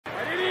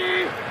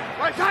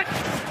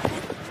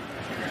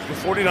The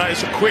 49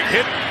 is a quick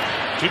hit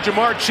to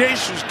Jamar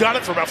Chase, who's got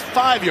it for about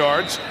 5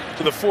 yards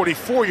to the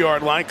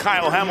 44-yard line.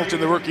 Kyle Hamilton,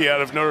 the rookie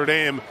out of Notre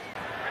Dame.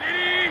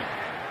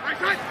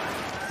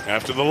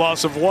 After the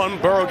loss of one,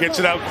 Burrow gets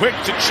it out quick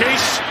to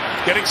Chase,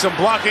 getting some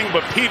blocking,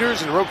 but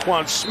Peters and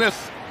Roquan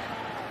Smith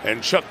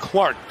and Chuck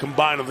Clark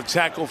combined on the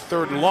tackle.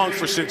 3rd and long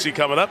for Cincy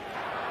coming up.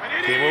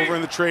 Came over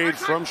in the trade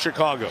from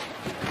Chicago.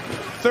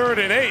 3rd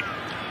and 8.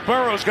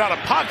 Burrow's got a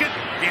pocket.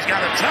 He's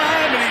got a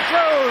time, and he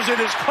throws. It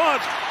is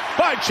caught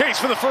by Chase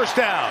for the first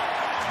down.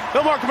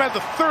 They'll mark him at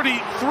the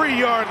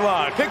 33-yard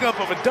line. Pickup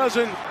of a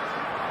dozen.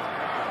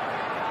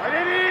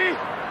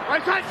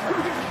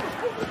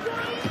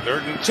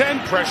 3rd and 10.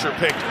 Pressure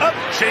picked up.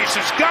 Chase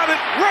has got it.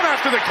 Run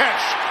after the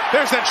catch.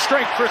 There's that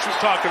strength Chris was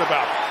talking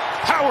about.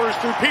 Powers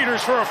through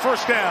Peters for a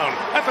first down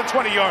at the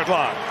 20-yard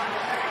line.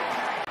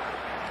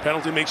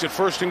 Penalty makes it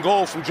 1st and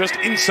goal from just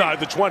inside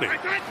the 20.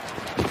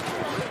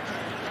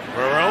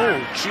 Burrow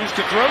chooses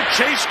to throw.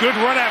 Chase, good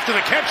run after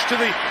the catch to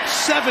the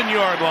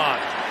 7-yard line.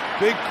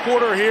 Big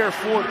quarter here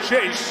for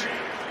Chase.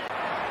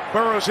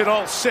 Burrow's hit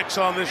all 6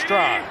 on this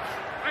drive.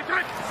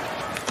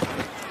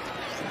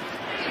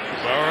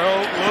 Burrow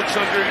looks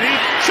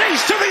underneath.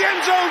 Chase to the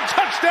end zone.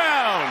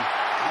 Touchdown.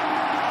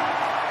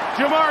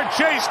 Jamar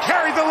Chase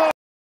carried the load.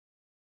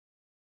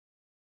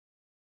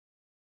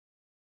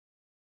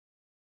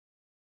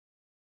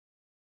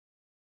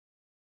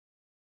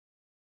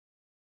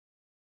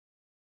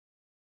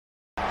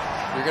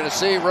 You're going to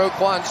see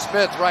Roquan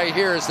Smith right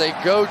here as they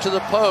go to the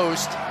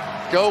post,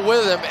 go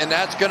with him, and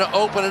that's going to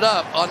open it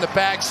up on the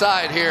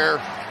backside here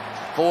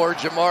for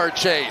Jamar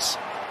Chase.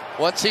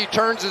 Once he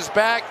turns his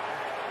back.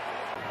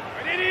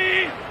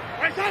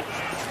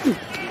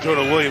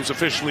 Jonah Williams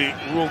officially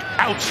ruled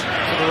out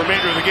for the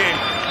remainder of the game.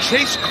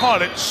 Chase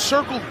caught it,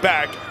 circled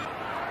back.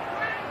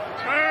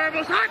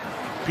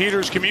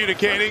 Peters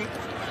communicating.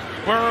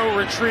 Burrow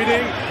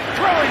retreating.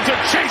 Throwing to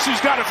Chase,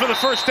 who's got it for the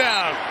first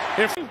down.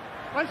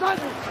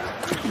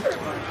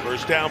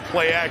 First down,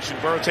 play action.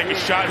 Burrow taking a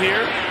shot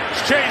here.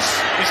 It's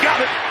Chase. He's got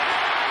it.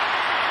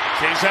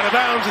 Chase out of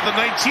bounds at the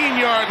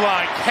 19-yard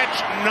line.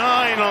 Catch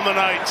 9 on the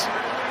night.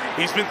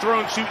 He's been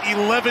thrown to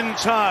 11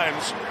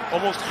 times,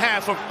 almost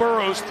half of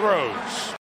Burrow's throws.